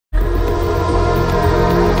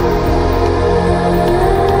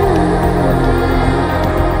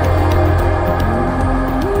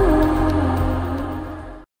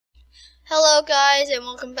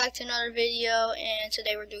welcome back to another video, and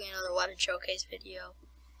today we're doing another weapon showcase video.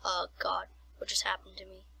 God, what just happened to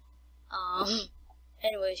me?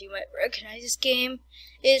 Anyways, you might recognize this game.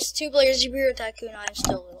 It's two players, Superhero Tycoon. I'm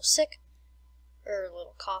still a little sick, or a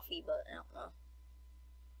little coffee, but I don't know.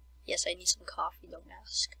 Yes, I need some coffee, don't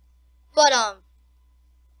ask. But,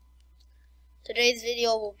 today's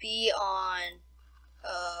video will be on,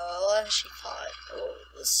 what did she call it? Oh,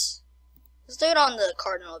 let's do it on the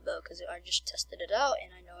cardinal bow, because I just tested it out,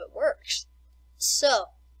 and I know it works. So,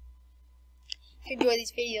 if you enjoy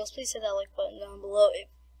these videos, please hit that like button down below. If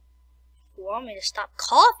you want me to stop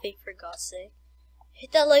coughing, for God's sake,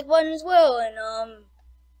 hit that like button as well, and,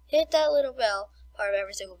 hit that little bell, part of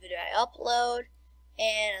every single video I upload,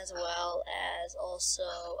 and as well as also,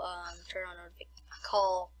 turn on notification,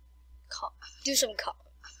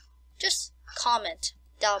 just comment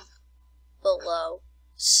down below,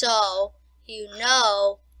 so you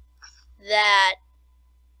know that,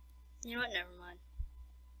 you know what, never mind.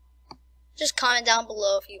 Just comment down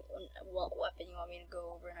below if you what weapon you want me to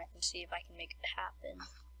go over, and I can see if I can make it happen.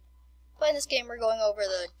 But in this game, we're going over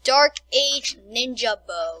the Dark Age Ninja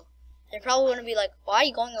Bow. You're probably going to be like, why are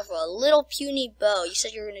you going over a little puny bow? You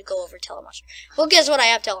said you were going to go over Telemonster. Well, guess what? I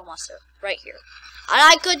have Telemonster right here. And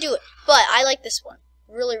I could do it, but I like this one.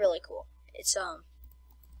 Really, really cool. It's,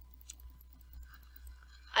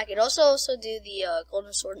 I could also do the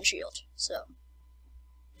Golden Sword and Shield. So,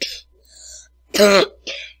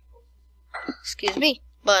 excuse me,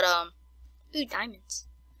 but ooh, diamonds.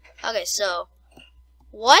 Okay, so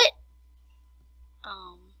what?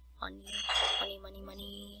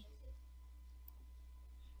 Money.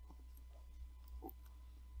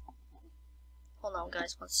 Hold on,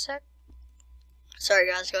 guys, one sec. Sorry,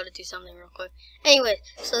 guys, gotta do something real quick. Anyway,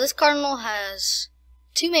 so this cardinal has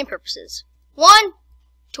two main purposes. One,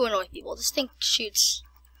 to annoy people. This thing shoots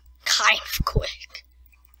kind of quick.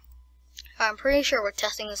 I'm pretty sure we're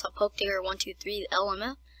testing this on Poke Digger 123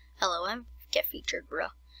 LOM. Get featured, bro.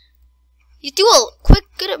 You do a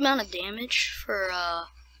good amount of damage for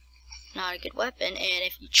not a good weapon, and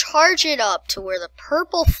if you charge it up to where the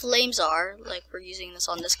purple flames are, like we're using this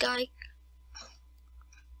on this guy,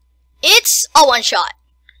 it's a one shot.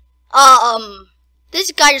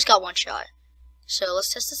 This guy just got one shot. So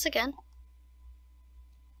let's test this again.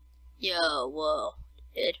 Whoa.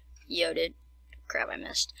 Did. Crap, I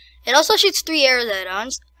missed. It also shoots 3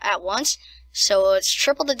 arrows at once, so it's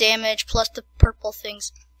triple the damage, plus the purple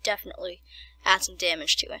things definitely add some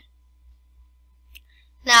damage to it.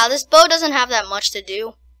 Now, this bow doesn't have that much to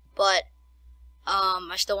do, but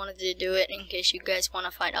I still wanted to do it in case you guys want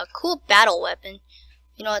to find a cool battle weapon.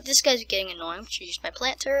 You know what, this guy's getting annoying. Should I use my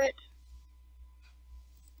plant turret?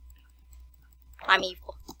 I'm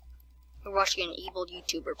evil. We're watching an evil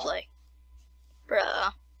YouTuber play.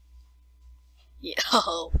 Bruh.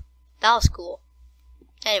 Yo, that was cool.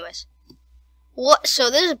 Anyways. So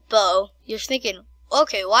this bow, you're thinking,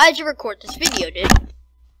 okay, why did you record this video, dude?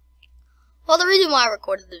 Well, the reason why I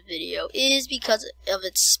recorded the video is because of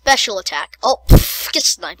its special attack. Oh, get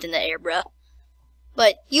sniped in the air, bruh.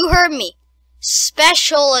 But you heard me.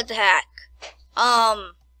 Special attack.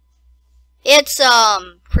 It's,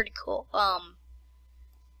 pretty cool.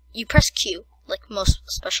 You press Q, like most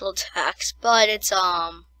special attacks, but it's,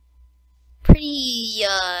 pretty,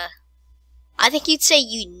 I think you'd say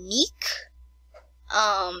unique.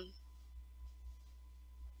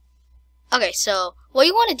 Okay, so what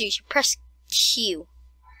you want to do is you press Q.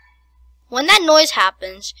 When that noise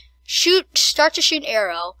happens, start to shoot an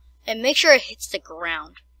arrow, and make sure it hits the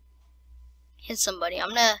ground. Hit somebody. I'm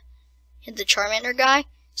gonna hit the Charmander guy.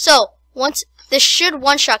 So, this should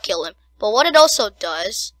one-shot kill him, but what it also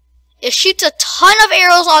does, it shoots a ton of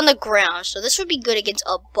arrows on the ground, so this would be good against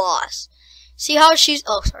a boss. See how it shoots?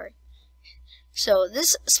 Oh, sorry. So,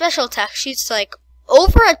 this special attack shoots like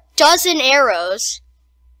over a dozen arrows,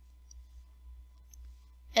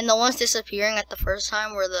 and the ones disappearing at the first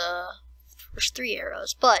time were the first 3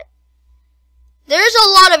 arrows, but there's a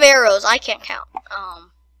lot of arrows, I can't count.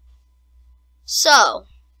 So,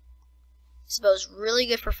 this bow is really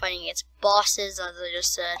good for fighting against bosses, as I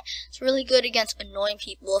just said. It's really good against annoying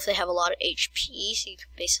people if they have a lot of HP, so you can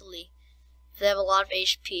basically, if they have a lot of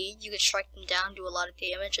HP, you can strike them down, do a lot of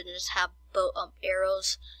damage, and just have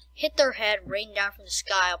arrows hit their head, rain down from the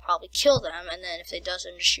sky. I'll probably kill them, and then if it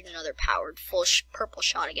doesn't, just shoot another powered full purple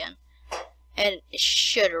shot again, and it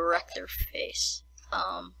should wreck their face.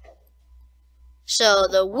 So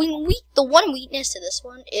the one weakness to this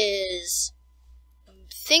one is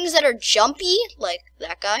things that are jumpy, like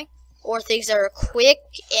that guy, or things that are quick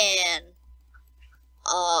and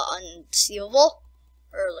undeceivable,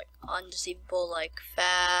 or like undeceivable, like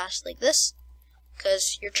fast, like this.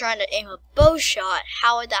 Because you're trying to aim a bow shot.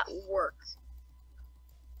 How would that work?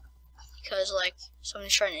 Because, like,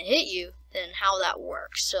 someone's trying to hit you, then how would that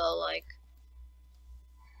work? So, like,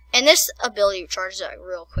 and this ability charges out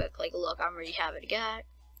real quick. Like, look, I already have it again.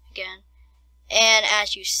 And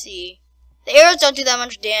as you see, the arrows don't do that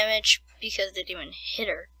much damage because they didn't even hit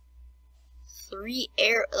her. 5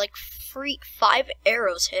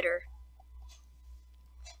 arrows hit her.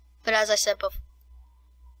 But as I said before,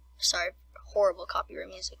 sorry, horrible copyright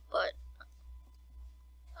music, but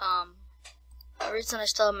the reason I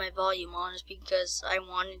still have my volume on is because I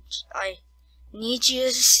need you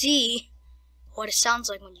to see what it sounds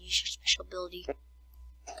like when you use your special ability.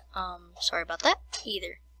 Sorry about that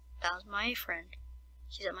either. That was my friend.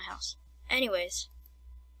 She's at my house. Anyways.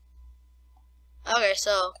 Okay,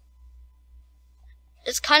 so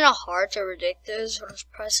it's kind of hard to predict this. So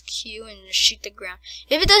just press Q and just shoot the ground.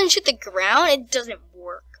 If it doesn't shoot the ground, it doesn't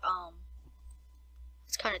work.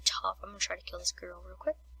 It's kind of tough. I'm gonna try to kill this girl real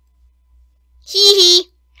quick. Hee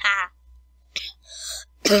hee. Ha.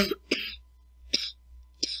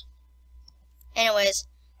 Anyways,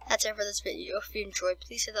 that's it for this video. If you enjoyed,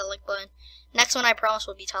 please hit that like button. Next one I promise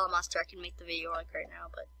will be Telemonster. I can make the video like right now,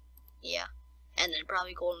 but yeah. And then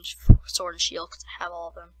probably Golden Sword and Shield because I have all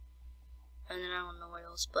of them. And then I don't know what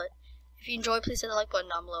else, but if you enjoyed, please hit the like button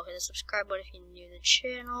down below. Hit the subscribe button if you're new to the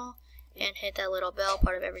channel. And hit that little bell,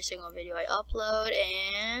 part of every single video I upload.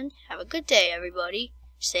 And have a good day, everybody.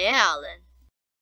 Stay howlin'.